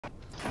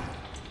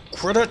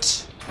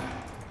Credit!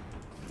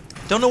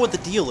 Don't know what the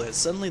deal is.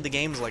 Suddenly the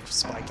game's like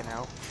spiking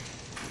out.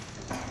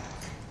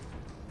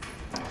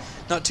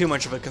 Not too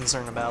much of a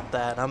concern about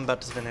that. I'm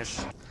about to finish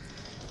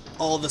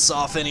all this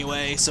off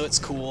anyway, so it's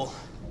cool.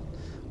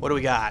 What do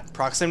we got?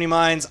 Proximity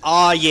mines?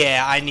 Aw,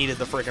 yeah, I needed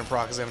the freaking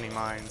proximity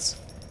mines.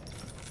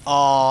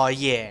 Aw,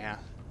 yeah.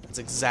 That's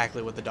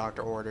exactly what the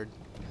doctor ordered.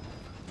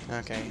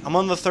 Okay, I'm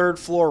on the 3rd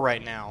floor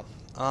right now.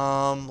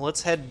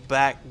 Let's head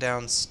back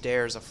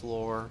downstairs a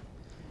floor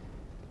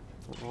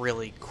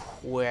really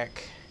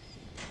quick.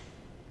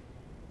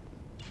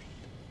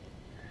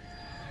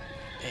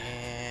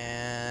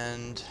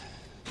 And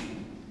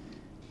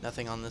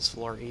nothing on this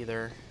floor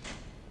either.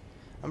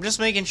 I'm just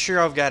making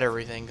sure I've got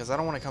everything because I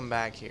don't want to come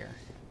back here.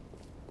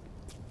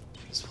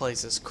 This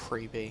place is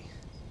creepy.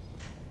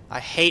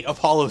 I hate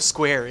Apollo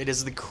Square. It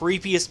is the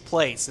creepiest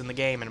place in the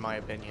game, in my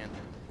opinion.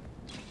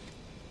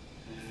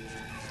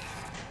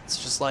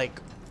 It's just like,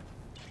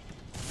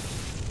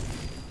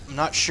 I'm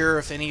not sure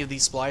if any of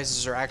these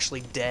splicers are actually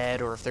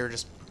dead or if they're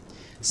just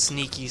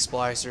sneaky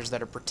splicers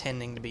that are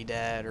pretending to be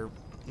dead, or,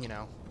 you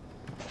know.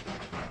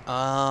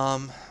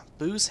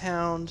 Booze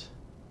Hound.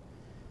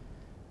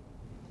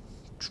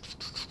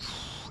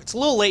 It's a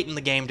little late in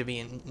the game to be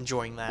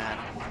enjoying that.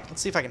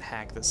 Let's see if I can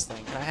hack this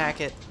thing. Can I hack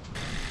it?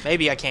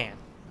 Maybe I can.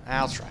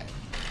 I'll try it.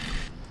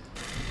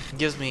 It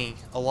gives me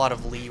a lot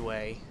of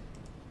leeway.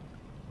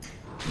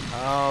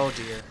 Oh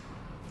dear.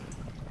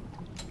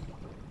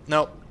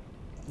 Nope.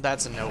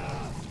 That's a nope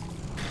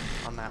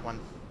on that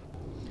one.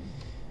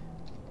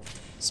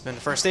 Spin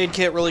the first aid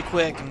kit really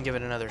quick and give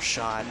it another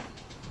shot.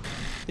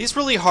 These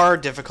really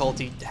hard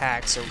difficulty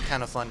hacks are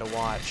kind of fun to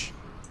watch.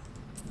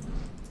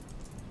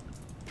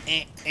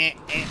 I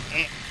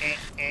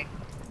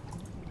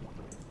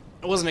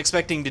wasn't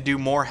expecting to do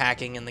more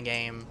hacking in the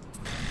game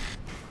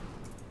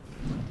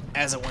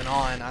as it went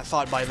on. I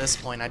thought by this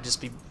point I'd just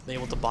be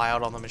able to buy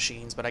out all the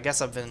machines, but I guess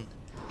I've been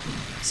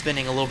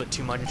spending a little bit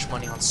too much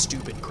money on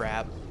stupid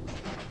crap.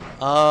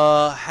 Trap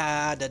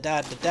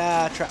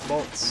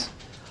bolts.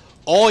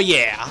 Oh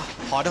yeah,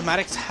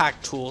 automatic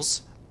hack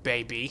tools,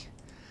 baby.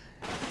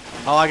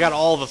 Oh, I got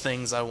all the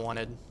things I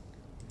wanted.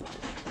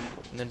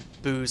 And then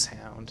Booze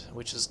Hound,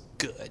 which is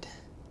good.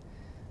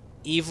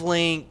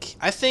 Evelink,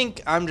 I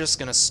think I'm just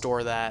gonna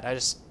store that. I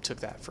just took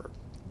that for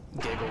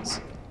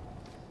giggles.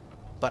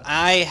 But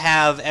I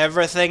have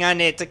everything I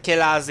need to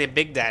kill all the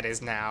big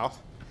daddies now.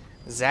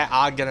 They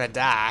are gonna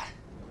die.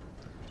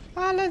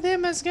 All of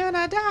them is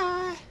gonna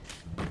die.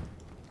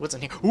 What's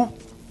in here? Ooh!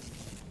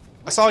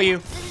 I saw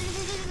you.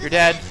 You're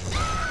dead.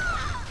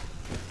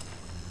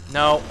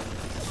 No.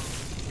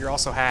 You're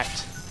also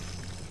hacked.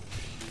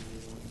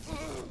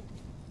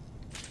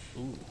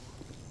 Ooh.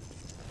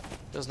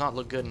 Does not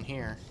look good in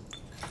here.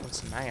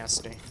 Looks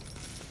nasty.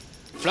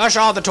 Flush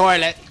all the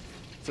toilet.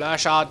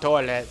 Flush all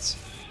toilets.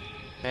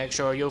 Make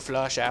sure you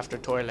flush after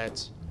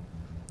toilets.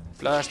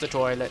 Flush the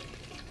toilet.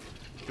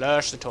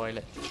 Flush the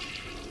toilet.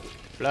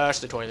 Flush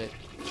the toilet.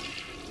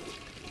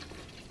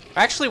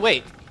 Actually,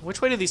 wait. Which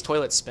way do these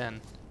toilets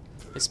spin?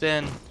 They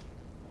spin...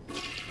 I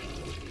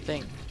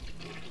think...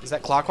 Is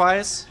that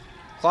clockwise?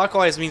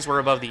 Clockwise means we're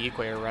above the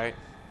equator, right?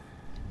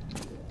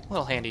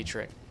 Little handy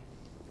trick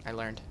I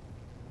learned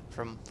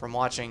from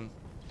watching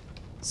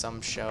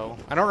some show.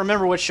 I don't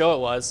remember what show it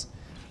was.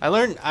 I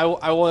learned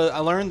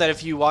that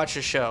if you watch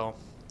a show,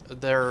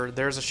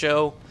 there's a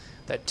show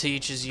that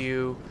teaches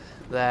you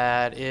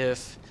that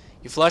if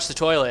you flush the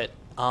toilet,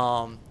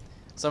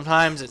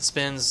 sometimes it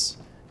spins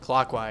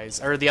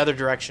clockwise or the other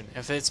direction.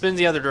 If it spins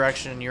the other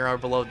direction, you're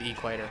below the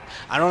equator.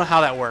 I don't know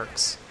how that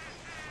works,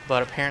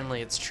 but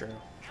apparently it's true.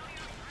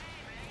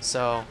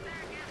 So,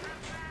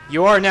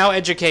 you are now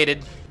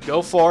educated.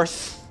 Go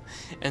forth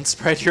and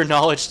spread your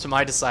knowledge to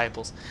my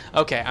disciples.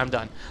 Okay, I'm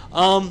done.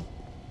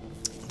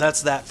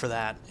 That's that for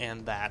that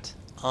and that.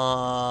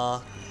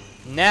 Now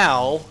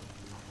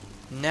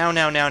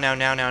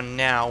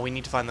we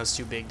need to find those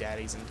two big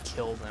daddies and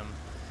kill them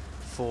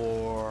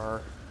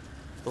for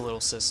the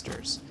little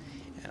sisters.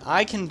 And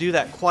I can do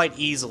that quite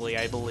easily,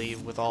 I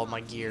believe, with all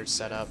my gear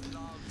set up.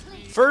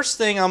 First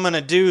thing I'm gonna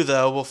do,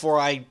 though, before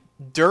I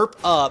derp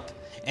up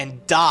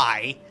and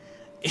die,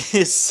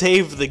 is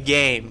save the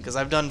game, because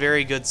I've done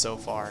very good so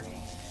far.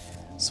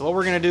 So what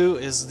we're gonna do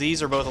is,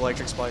 these are both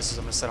electric splices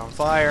I'm gonna set on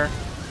fire.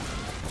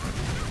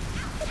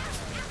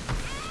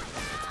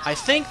 I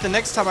think the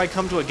next time I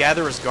come to a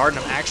Gatherer's Garden,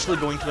 I'm actually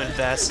going to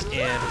invest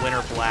in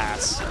Winter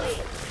Blast.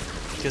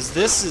 Because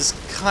this is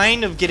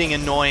kind of getting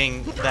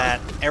annoying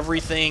that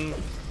everything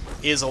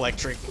is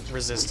electric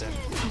resistant.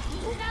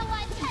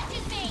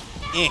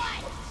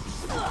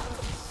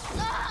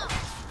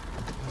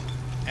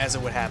 As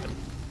it would happen.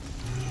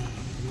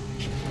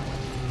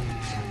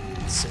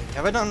 Let's see.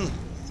 Have I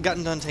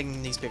gotten done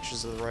taking these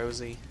pictures of the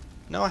Rosie?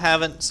 No, I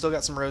haven't. Still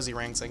got some Rosie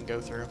rings I can go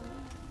through.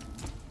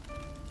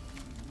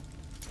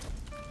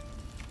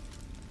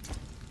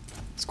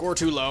 Score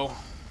too low.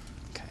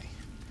 Okay.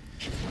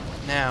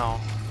 Now,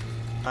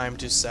 time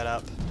to set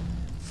up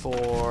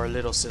for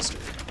Little Sister.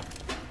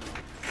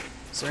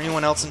 Is there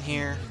anyone else in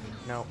here?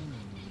 No.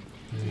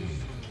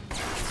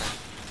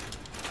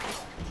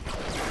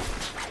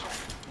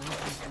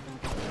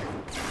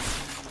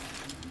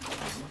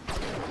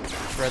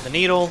 Thread the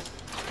needle.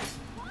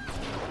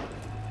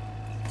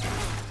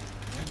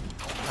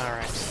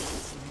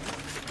 Alright.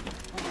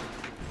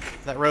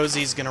 That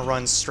Rosie's gonna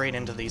run straight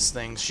into these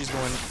things. She's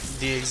going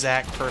the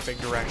exact perfect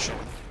direction.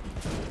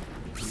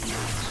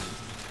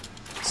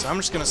 So I'm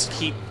just gonna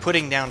keep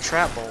putting down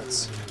trap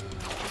bolts.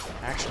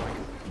 Actually.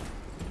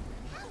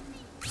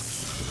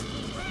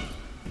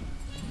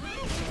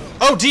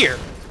 Oh dear!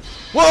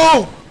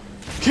 Whoa!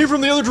 Came from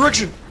the other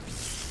direction!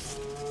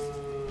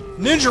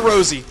 Ninja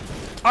Rosie!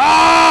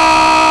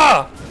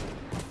 Ah!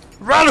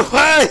 Run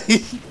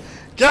away!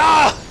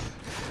 God!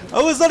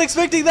 I was not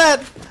expecting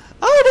that!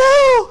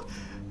 Oh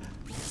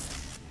no!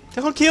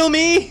 Don't kill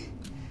me!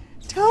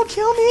 Don't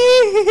kill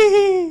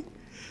me!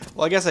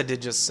 Well, I guess I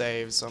did just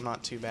save, so I'm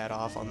not too bad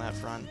off on that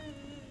front.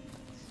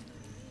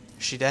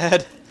 Is she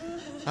dead?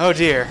 Oh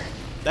dear.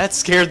 That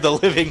scared the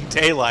living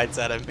daylights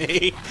out of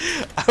me.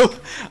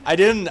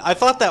 I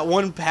thought that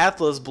one path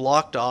was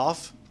blocked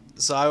off,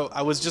 so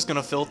I was just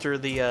gonna filter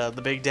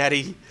the Big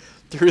Daddy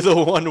through the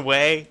one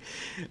way,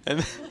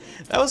 and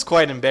that was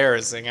quite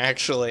embarrassing,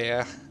 actually.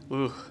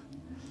 Ooh.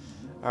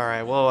 All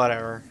right. Well,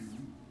 whatever.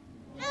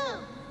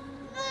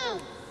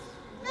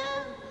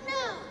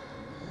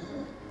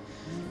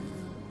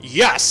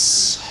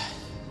 Yes!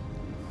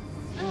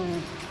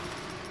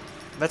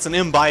 That's an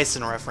M.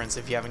 Bison reference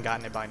if you haven't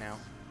gotten it by now.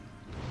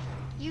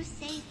 You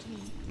saved me.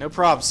 No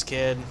props,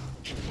 kid.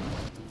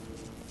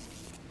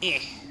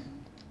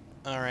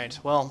 Alright,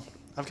 well,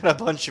 I've got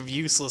a bunch of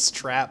useless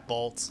trap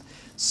bolts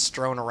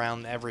strewn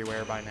around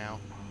everywhere by now.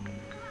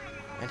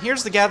 And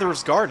here's the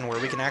Gatherer's Garden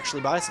where we can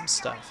actually buy some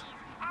stuff.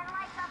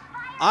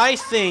 I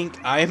think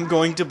I am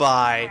going to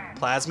buy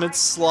Plasmid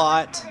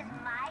Slot,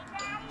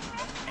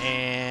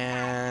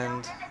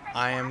 and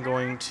I am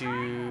going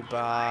to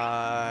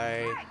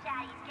buy...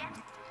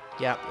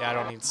 Yeah, I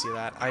don't need to see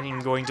that. I'm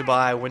going to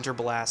buy Winter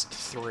Blast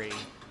 3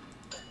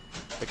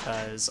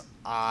 because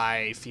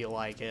I feel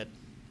like it.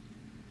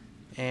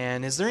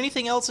 And is there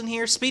anything else in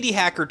here? Speedy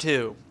Hacker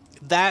 2.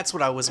 That's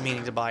what I was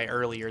meaning to buy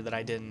earlier that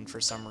I didn't for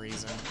some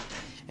reason.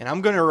 And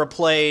I'm going to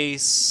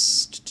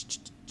replace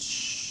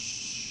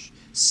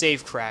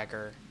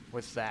Safecracker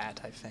with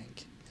that, I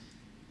think.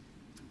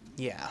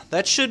 Yeah,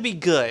 that should be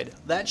good.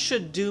 That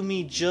should do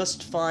me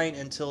just fine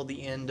until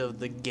the end of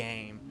the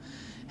game.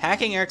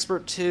 Hacking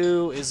Expert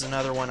 2 is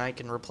another one. I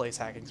can replace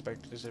Hacking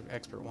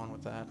Expert 1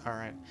 with that.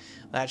 Alright.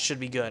 That should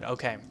be good.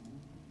 Okay.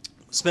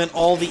 Spent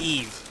all the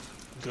Eve.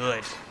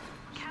 Good.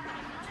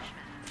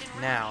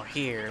 Now,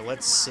 here,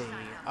 let's see.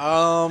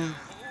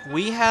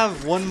 We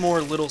have one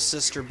more Little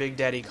Sister Big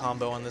Daddy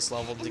combo on this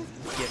level to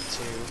get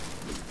to.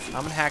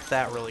 I'm gonna hack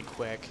that really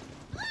quick.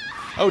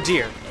 Oh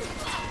dear.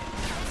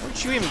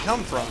 Where'd you even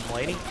come from,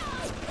 lady?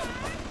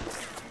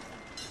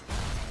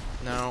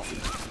 No.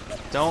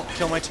 Don't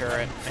kill my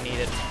turret. I need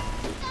it.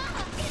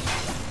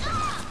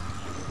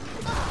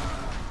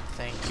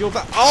 Thank you.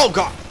 Oh,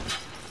 God!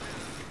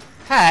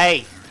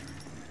 Hey!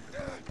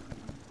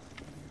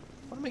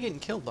 What am I getting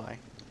killed by?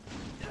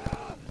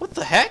 What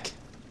the heck?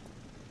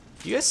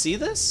 Do you guys see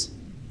this?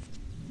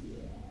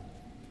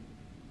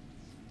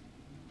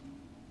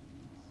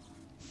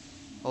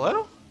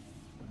 Hello?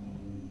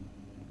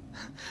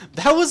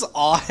 That was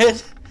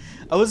odd.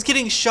 I was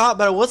getting shot,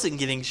 but I wasn't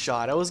getting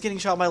shot. I was getting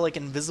shot by, like,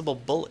 invisible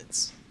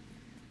bullets.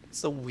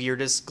 It's the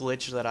weirdest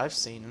glitch that I've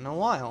seen in a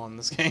while in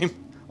this game.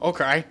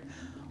 Okay.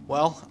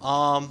 Well,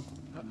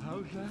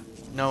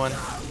 no one.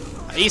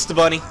 Easter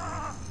Bunny.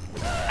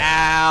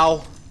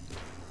 Ow.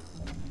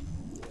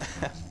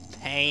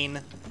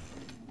 Pain.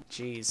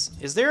 Jeez.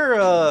 Is there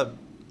a...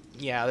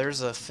 Yeah,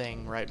 there's a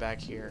thing right back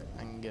here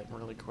I can get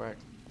really quick.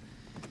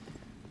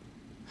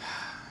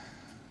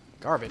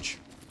 Garbage.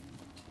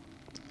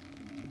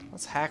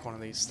 Let's hack one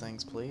of these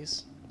things,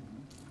 please.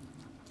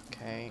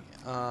 Okay,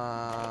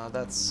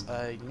 that's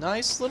a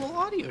nice little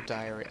audio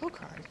diary.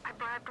 Okay. I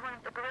bribed one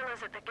of the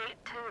gorillas at the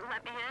gate to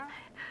let me in.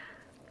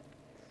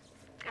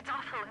 It's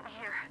awful in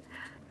here.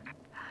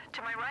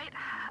 To my right,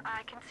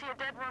 I can see a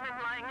dead woman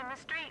lying in the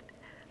street.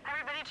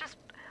 Everybody just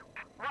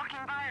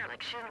walking by her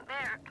like she isn't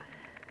there.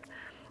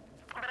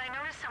 But I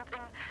noticed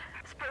something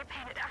spray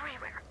painted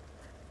everywhere.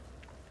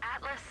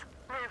 Atlas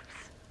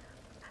lives.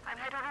 I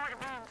mean, I don't know what it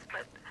means,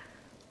 but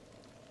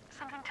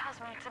something tells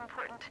me it's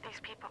important to these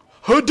people.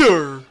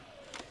 Hunter!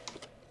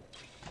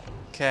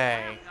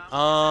 Okay,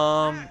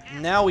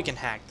 now we can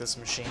hack this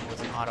machine with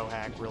an auto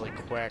hack really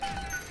quick.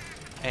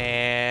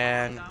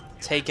 And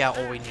take out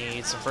what we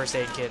need. Some first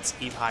aid kits,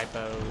 eat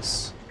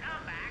hypos.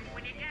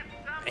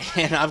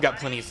 And I've got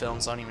plenty of film,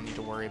 so I don't even need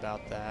to worry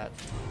about that.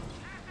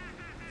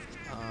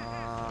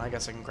 I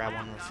guess I can grab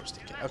one more first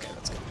aid kit. Okay,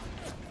 that's good.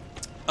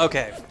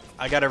 Okay,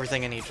 I got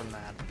everything I need from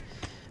that.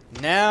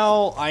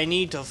 Now I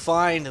need to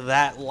find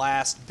that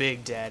last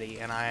Big Daddy,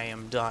 and I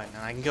am done.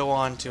 And I can go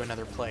on to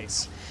another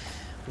place.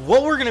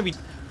 What we're gonna be...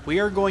 We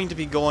are going to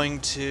be going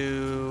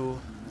to...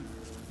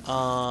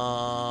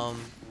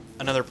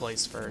 another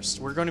place first.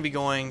 We're going to be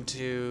going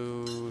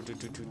to...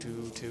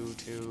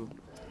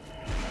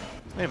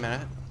 Wait a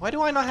minute. Why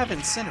do I not have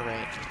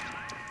Incinerate?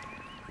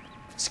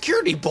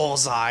 Security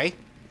Bullseye?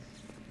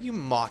 You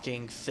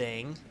mocking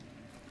thing.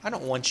 I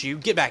don't want you.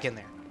 Get back in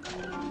there.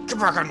 Get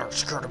back in there,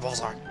 security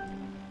bullseye.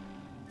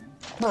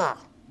 Brr.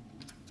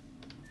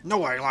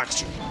 Nobody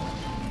likes you.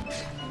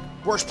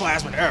 Worst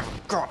plasmid ever.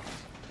 God.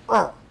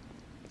 Brr.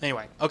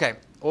 Anyway, okay.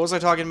 What was I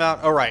talking about?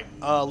 Oh, right.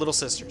 Little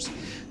sisters.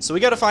 So we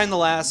got to find the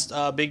last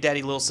Big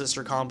Daddy Little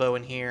Sister combo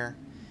in here,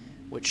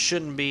 which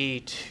shouldn't be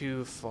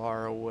too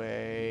far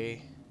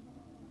away.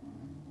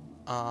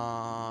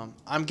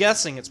 I'm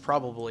guessing it's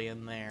probably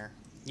in there.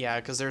 Yeah,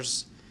 because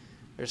there's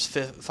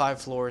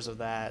 5 floors of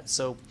that.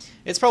 So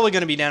it's probably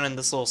going to be down in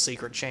this little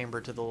secret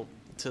chamber to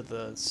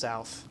the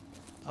south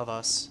of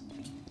us,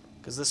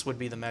 because this would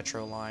be the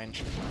metro line,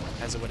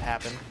 as it would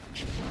happen.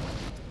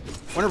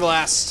 Winter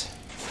Blast.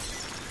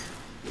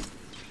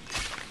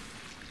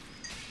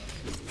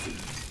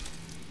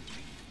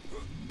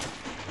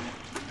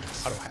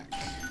 Auto hack.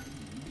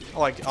 I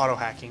like auto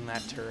hacking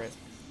that turret.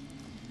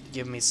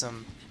 Give me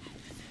some.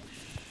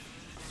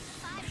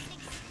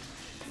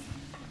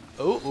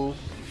 Oh.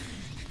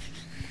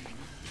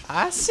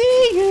 I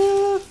see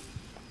you.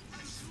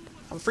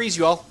 I'm gonna freeze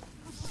you all.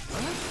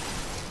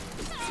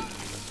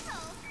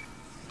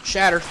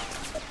 Shatter.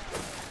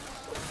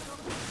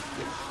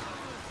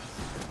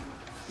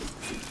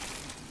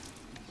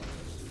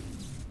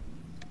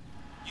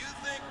 You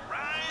think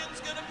Ryan's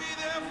gonna be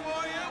there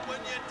for you when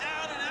you're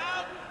down and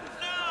out?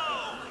 No!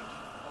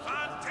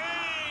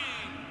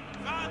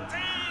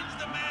 Fontaine's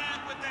the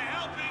man with the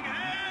helping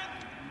hand!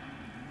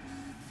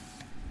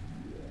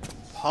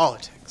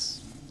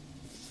 Politics.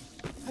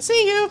 I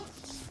see you.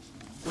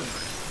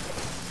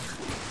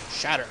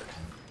 Shattered.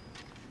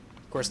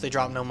 Of course, they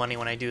drop no money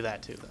when I do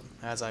that to them,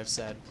 as I've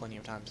said plenty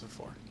of times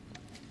before.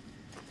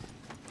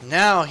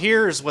 Now,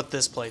 here's what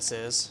this place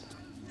is.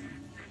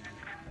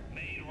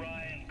 Made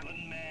Ryan good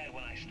and mad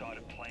when I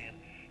started playing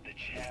the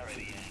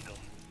charity angle.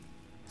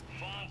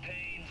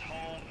 Fontaine's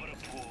home for the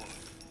poor.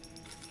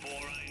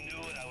 Before I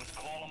knew it, I was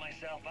calling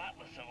myself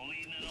Atlas and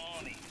leading an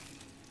army.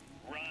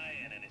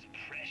 Ryan and his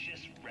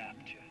precious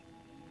rapture.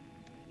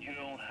 You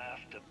don't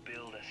have to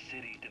build a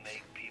city to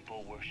make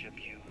people worship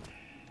you.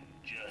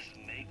 Just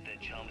make the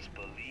chumps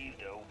believe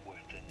they're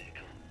worth a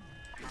nickel.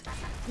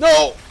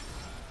 No!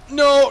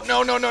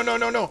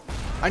 No.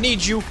 I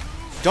need you.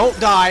 Don't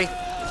die.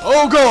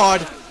 Oh,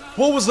 God.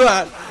 What was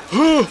that?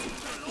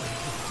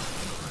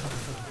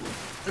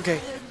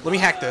 Okay, let me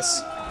hack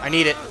this. I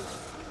need it.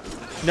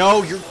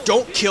 No,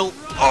 don't kill.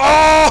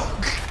 Oh!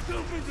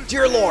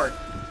 Dear Lord.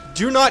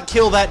 Do not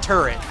kill that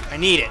turret. I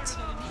need it.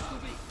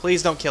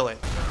 Please don't kill it.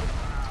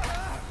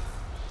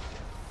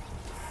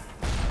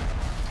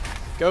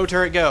 Go,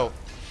 turret, go.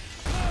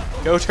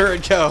 Go,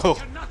 turret, go.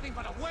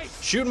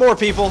 Shoot more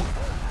people.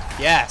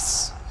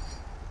 Yes.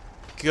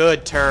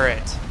 Good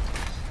turret.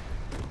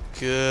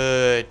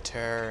 Good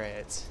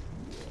turret.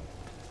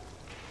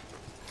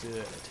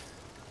 Good.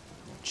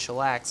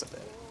 Chillax a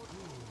bit.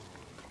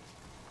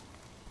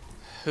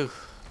 Whew.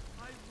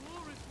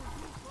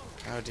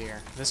 Oh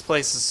dear. This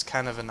place is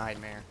kind of a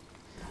nightmare.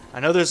 I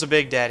know there's a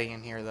Big Daddy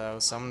in here though,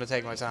 so I'm gonna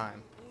take my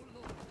time.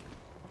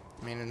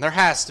 I mean, there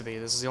has to be.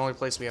 This is the only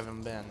place we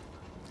haven't been.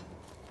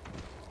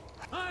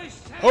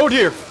 Oh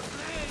dear!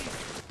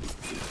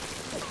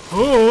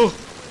 Oh!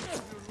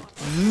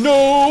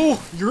 No!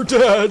 You're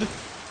dead!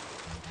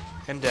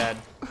 And dead.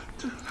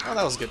 Oh,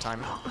 that was a good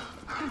timing.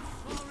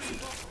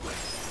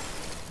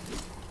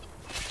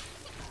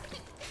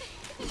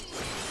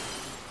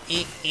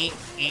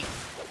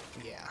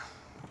 Yeah.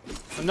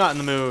 I'm not in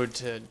the mood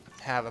to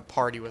have a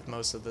party with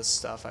most of this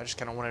stuff. I just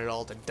kind of wanted it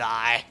all to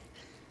die.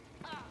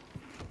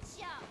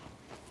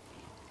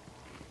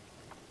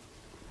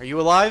 Are you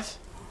alive?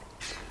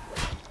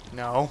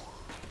 No.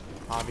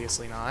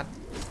 Obviously not.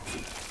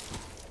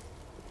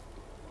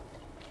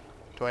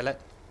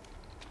 Toilet.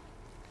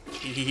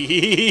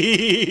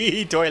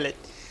 Toilet.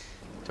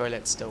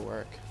 Toilets still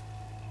work.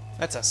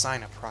 That's a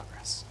sign of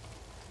progress.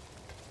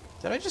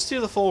 Did I just do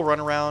the full run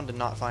around and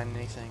not find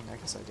anything? I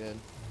guess I did.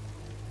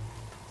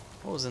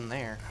 What was in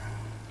there?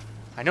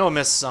 I know I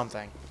missed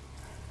something.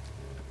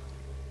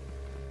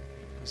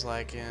 It was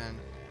like in...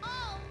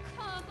 Oh,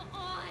 come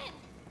on.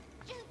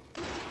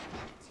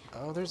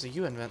 Oh, there's a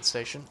U-invent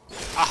station.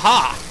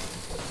 Aha!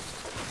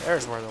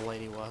 There's where the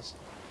lady was.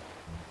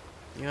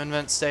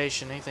 U-invent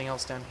station. Anything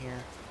else down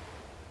here?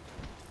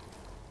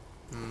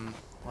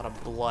 A lot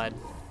of blood.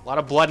 A lot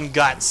of blood and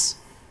guts.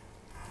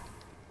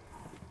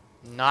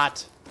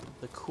 Not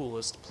the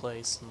coolest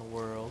place in the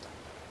world.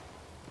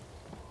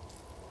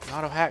 An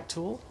auto hack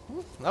tool?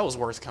 That was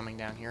worth coming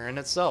down here in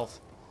itself.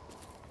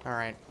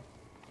 Alright.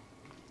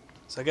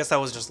 So I guess that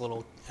was just a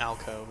little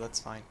alcove. That's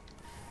fine.